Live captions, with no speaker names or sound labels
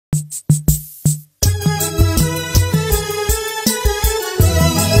In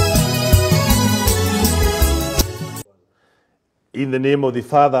the name of the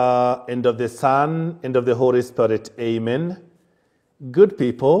Father, and of the Son, and of the Holy Spirit, amen. Good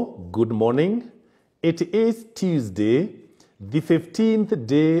people, good morning. It is Tuesday, the 15th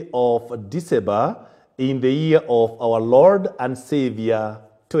day of December, in the year of our Lord and Savior,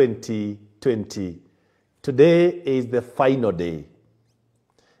 2020. Today is the final day,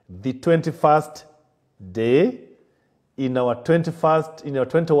 the 21st day in our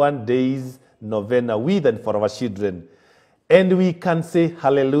 21 days novena with and for our children. And we can say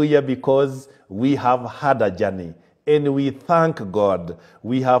hallelujah because we have had a journey. And we thank God.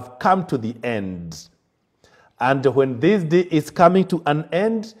 We have come to the end. And when this day is coming to an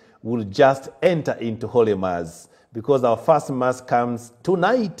end, we'll just enter into Holy Mass. Because our first Mass comes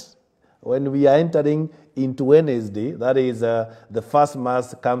tonight. When we are entering into Wednesday, that is the first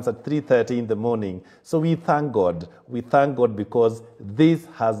Mass comes at 3:30 in the morning. So we thank God. We thank God because this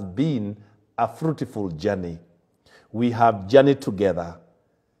has been a fruitful journey. We have journeyed together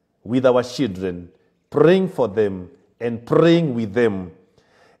with our children, praying for them and praying with them.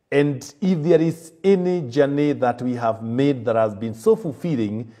 And if there is any journey that we have made that has been so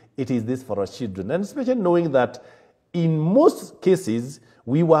fulfilling, it is this for our children. And especially knowing that in most cases,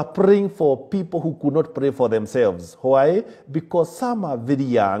 we were praying for people who could not pray for themselves. Why? Because some are very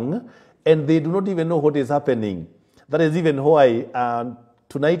young and they do not even know what is happening. That is even why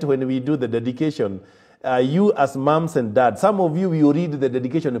tonight when we do the dedication, you as moms and dads, some of you will read the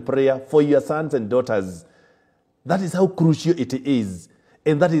dedication prayer for your sons and daughters. That is how crucial it is.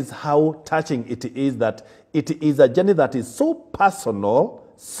 And that is how touching it is, that it is a journey that is so personal,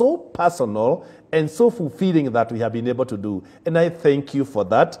 and so fulfilling that we have been able to do. And I thank you for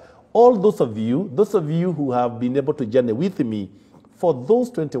that. All those of you who have been able to journey with me for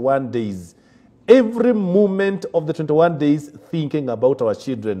those 21 days, every moment of the 21 days thinking about our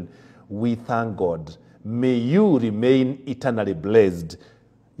children, we thank God. May you remain eternally blessed.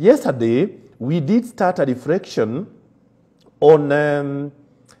 Yesterday, we did start a reflection on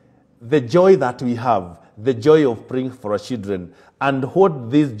the joy that we have, the joy of praying for our children, and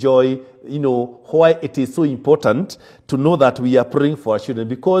what this joy, why it is so important to know that we are praying for our children,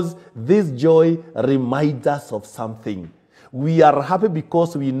 because this joy reminds us of something. We are happy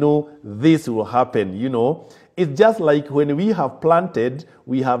because we know this will happen, It's just like when we have planted,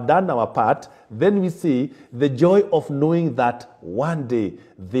 we have done our part, then we see the joy of knowing that one day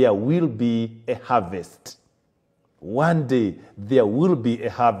there will be a harvest. One day there will be a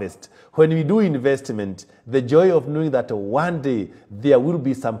harvest. When we do investment, the joy of knowing that one day there will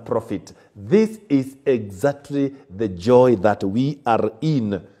be some profit. This is exactly the joy that we are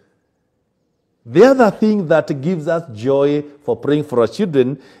in. The other thing that gives us joy for praying for our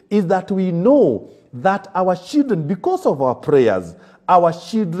children is that we know that our children, because of our prayers, our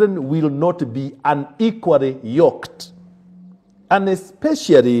children will not be unequally yoked, and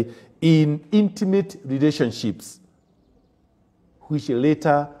especially in intimate relationships, which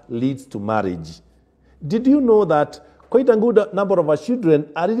later leads to marriage. Did you know that quite a good number of our children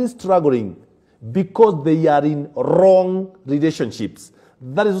are really struggling because they are in wrong relationships?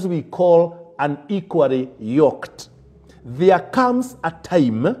 That is what we call unequally yoked. There comes a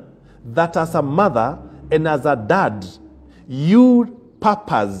time that as a mother and as a dad, you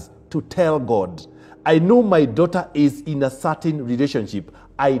purpose to tell God, I know my daughter is in a certain relationship.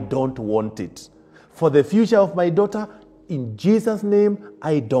 I don't want it. For the future of my daughter, in Jesus' name,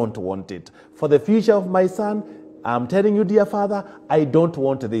 I don't want it. For the future of my son, I'm telling you, dear Father, I don't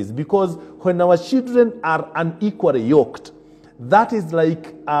want this. Because when our children are unequally yoked, that is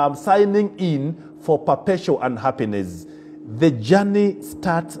like signing in for perpetual unhappiness. The journey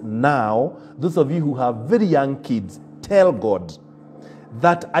starts now. Those of you who have very young kids, tell God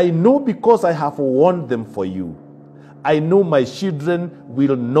that I know because I have warned them for you. I know my children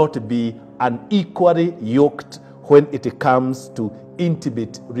will not be unequally yoked when it comes to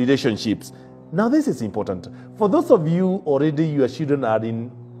intimate relationships. Now this is important. For those of you already, your children are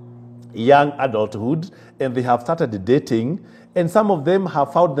in young adulthood and they have started dating, and some of them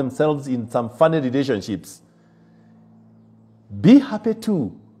have found themselves in some funny relationships. Be happy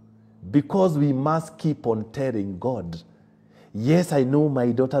too, because we must keep on telling God, yes, I know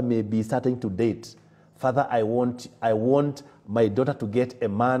my daughter may be starting to date. Father, I want my daughter to get a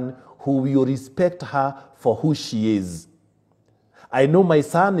man who will respect her for who she is. I know my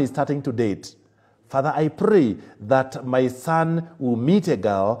son is starting to date. Father, I pray that my son will meet a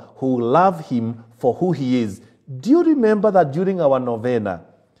girl who will love him for who he is. Do you remember that during our novena,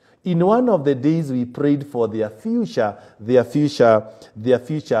 In one of the days, we prayed for their future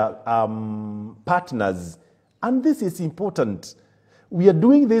partners. And this is important. We are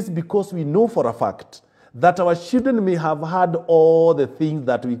doing this because we know for a fact that our children may have had all the things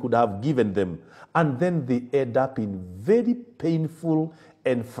that we could have given them, and then they end up in very painful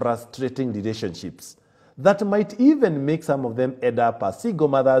and frustrating relationships that might even make some of them end up as single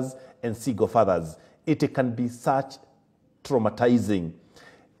mothers and single fathers. It can be such traumatizing.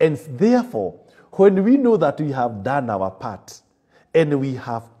 And therefore, when we know that we have done our part and we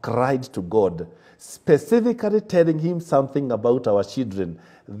have cried to God, specifically telling him something about our children,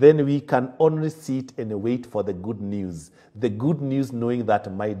 then we can only sit and wait for the good news. The good news knowing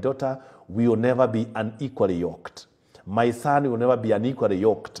that my daughter will never be unequally yoked. My son will never be unequally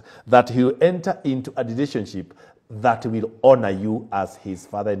yoked. That he will enter into a relationship that will honor you as his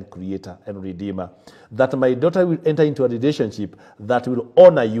father and creator and redeemer. That my daughter will enter into a relationship that will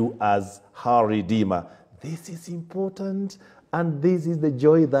honor you as her redeemer. This is important, and this is the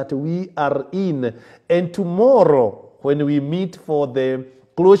joy that we are in. And tomorrow, when we meet for the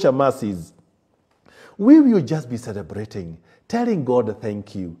closure masses, we will just be celebrating, telling God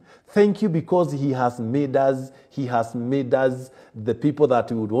thank you. Thank you because he has made us the people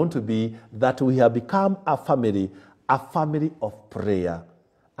that we would want to be, that we have become a family of prayer.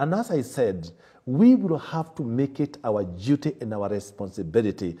 And as I said, we will have to make it our duty and our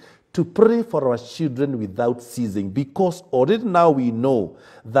responsibility to pray for our children without ceasing, because already now we know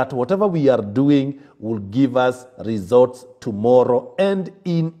that whatever we are doing will give us results tomorrow and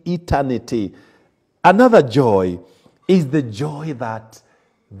in eternity. Another joy is the joy that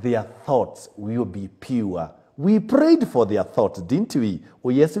their thoughts will be pure. We prayed for their thoughts, didn't we? Oh,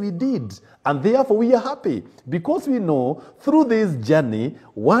 yes, we did. And therefore, we are happy because we know through this journey,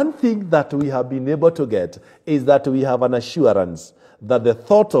 one thing that we have been able to get is that we have an assurance that the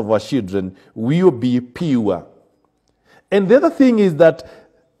thoughts of our children will be pure. And the other thing is that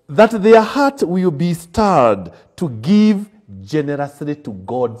their heart will be stirred to give generously to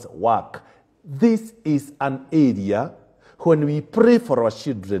God's work. This is an area when we pray for our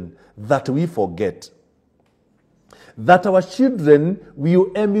children that we forget. That our children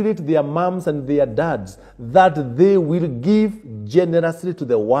will emulate their moms and their dads, that they will give generously to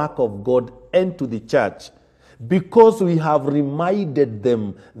the work of God and to the church, because we have reminded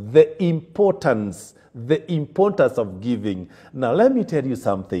them the importance of giving. Now, let me tell you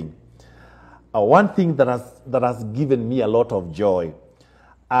something. One thing that has given me a lot of joy.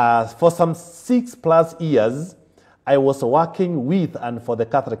 For some 6+ years, I was working with and for the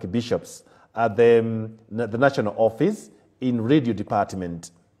Catholic bishops at the national office in radio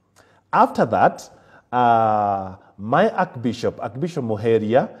department. After that, my Archbishop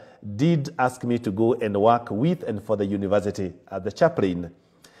Moheria, did ask me to go and work with and for the university as the chaplain.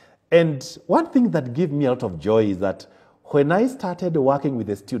 And one thing that gave me a lot of joy is that when I started working with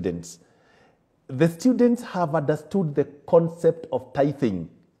the students have understood the concept of tithing.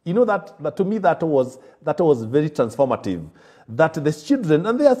 You know, that to me that was very transformative. That the children,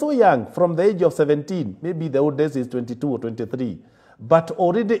 and they are so young, from the age of 17, maybe the old days is 22 or 23, but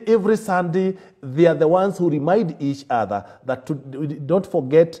already every Sunday they are the ones who remind each other that don't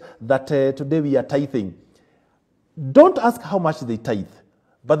forget that today we are tithing. Don't ask how much they tithe,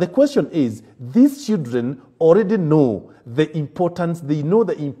 but the question is, these children already know the importance. They know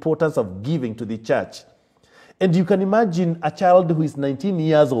the importance of giving to the church. And you can imagine a child who is 19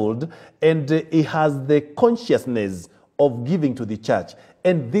 years old and he has the consciousness of giving to the church.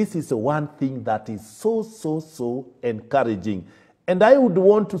 And this is one thing that is so encouraging. And I would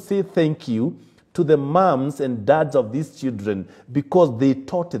want to say thank you to the moms and dads of these children, because they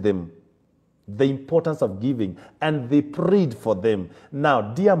taught them the importance of giving and they prayed for them. Now,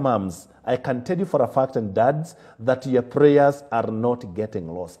 dear moms, I can tell you for a fact, and dads, that your prayers are not getting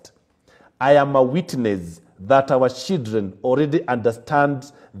lost. I am a witness that our children already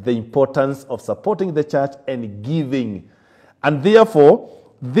understand the importance of supporting the church and giving. And therefore,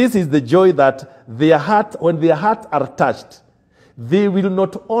 this is the joy that when their hearts are touched, they will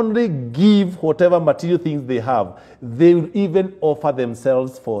not only give whatever material things they have, they will even offer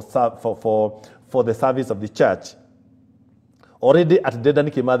themselves for the service of the church. Already at Dedan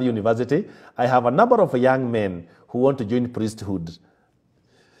Kimathi University, I have a number of young men who want to join priesthood.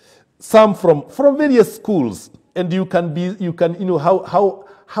 Some from various schools, and you know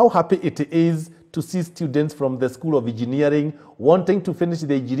how happy it is to see students from the School of Engineering wanting to finish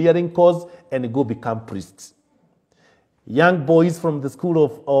the engineering course and go become priests. Young boys from the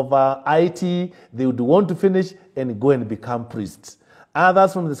School of IT, they would want to finish and go and become priests.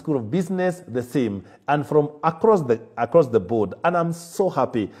 Others from the School of Business, the same, and from across the board. And I'm so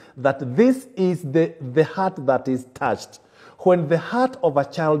happy that this is the heart that is touched. When the heart of a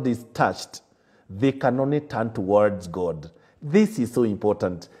child is touched, they can only turn towards God. This is so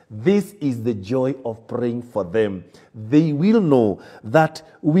important. This is the joy of praying for them. They will know that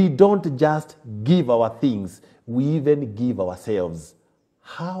we don't just give our things, we even give ourselves.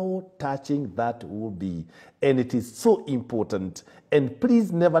 How touching that will be. And it is so important. And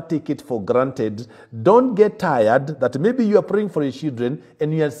please never take it for granted. Don't get tired that maybe you are praying for your children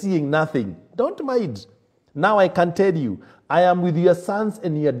and you are seeing nothing. Don't mind. Now I can tell you, I am with your sons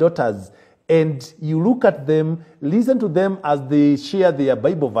and your daughters, and you look at them, listen to them as they share their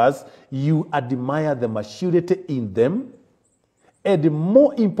Bible verse, you admire the maturity in them, and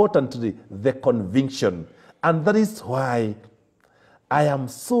more importantly, the conviction. And that is why I am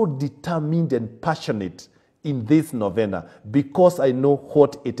so determined and passionate in this novena, because I know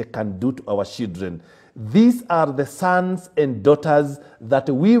what it can do to our children. These are the sons and daughters that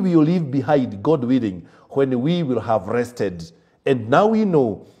we will leave behind, God willing, when we will have rested. And now we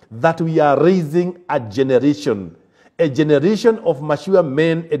know that we are raising a generation of mature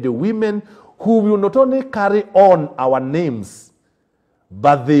men and women who will not only carry on our names,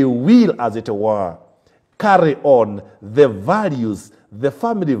 but they will, as it were, carry on the values, the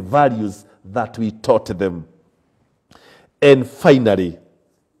family values that we taught them. And finally,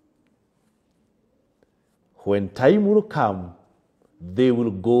 when time will come, they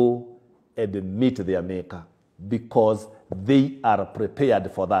will go and meet their Maker, because they are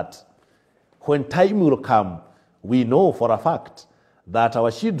prepared for that. When time will come, we know for a fact that our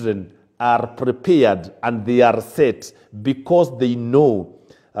children are prepared and they are set, because they know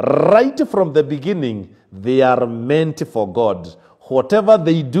right from the beginning they are meant for God. Whatever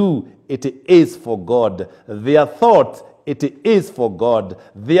they do, it is for God. Their thoughts, it is for God.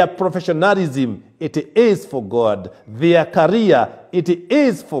 Their professionalism, it is for God. Their career, it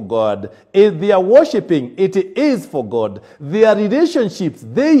is for God. If they are worshiping, it is for God. Their relationships,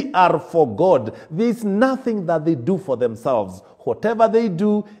 they are for God. There is nothing that they do for themselves. Whatever they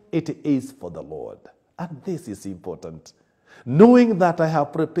do, it is for the Lord. And this is important. Knowing that I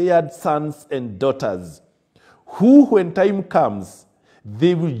have prepared sons and daughters who, when time comes,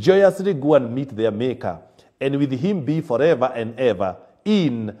 they will joyously go and meet their Maker, and with him be forever and ever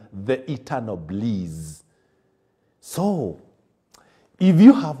in the eternal bliss. So, if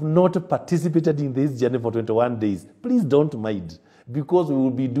you have not participated in this journey for 21 days, please don't mind, because we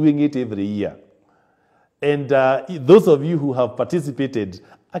will be doing it every year. And those of you who have participated,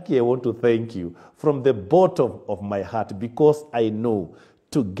 actually, I want to thank you from the bottom of my heart, because I know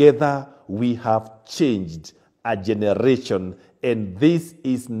together we have changed a generation, and this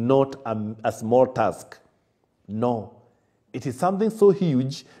is not a small task. No, it is something so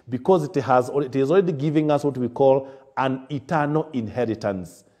huge, because it is already giving us what we call an eternal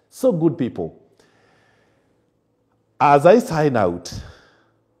inheritance. So good people, as I sign out,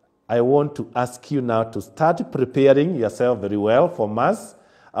 I want to ask you now to start preparing yourself very well for Mass.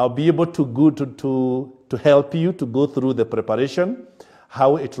 I'll be able to go to help you to go through the preparation,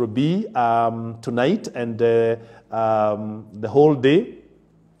 how it will be tonight and the whole day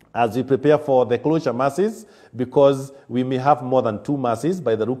as we prepare for the closure masses, because we may have more than 2 masses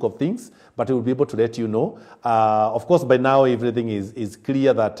by the look of things, but we will be able to let you know. Of course, by now everything is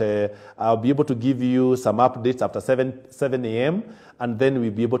clear that I'll be able to give you some updates after 7 a.m., and then we'll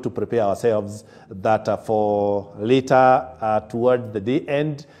be able to prepare ourselves that for later toward the day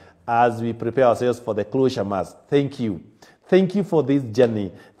end, as we prepare ourselves for the closure mass. Thank you. Thank you for this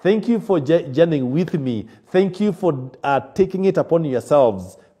journey. Thank you for journeying with me. Thank you for taking it upon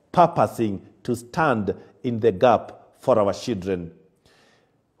yourselves, purposing to stand in the gap for our children.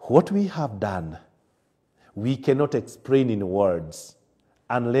 What we have done, we cannot explain in words,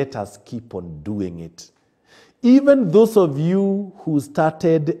 and let us keep on doing it. Even those of you who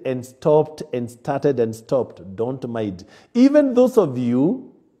started and stopped and started and stopped, don't mind. Even those of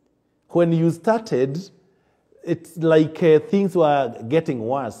you, when you started, it's like things were getting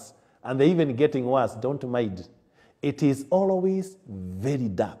worse, and they're even getting worse, don't mind. It is always very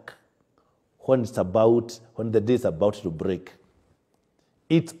dark when the day is about to break.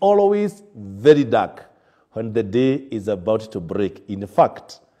 It's always very dark when the day is about to break. In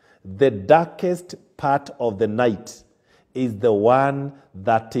fact, the darkest part of the night is the one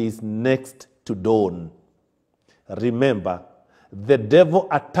that is next to dawn. Remember, the devil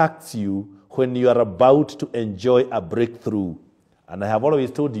attacks you when you are about to enjoy a breakthrough. And I have always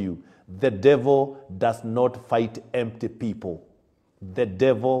told you, the devil does not fight empty people. The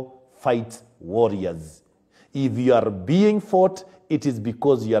devil fights warriors. If you are being fought, it is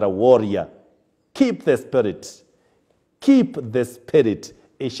because you are a warrior. Keep the spirit. Keep the spirit.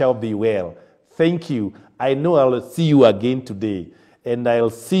 It shall be well. Thank you. I know I'll see you again today, and I'll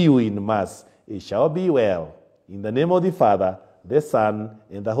see you in Mass. It shall be well. In the name of the Father, the Son,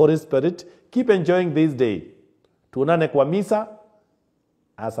 and the Holy Spirit, keep enjoying this day. Tuonane kwa misa.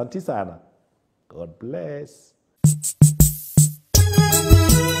 Asante sana. God bless.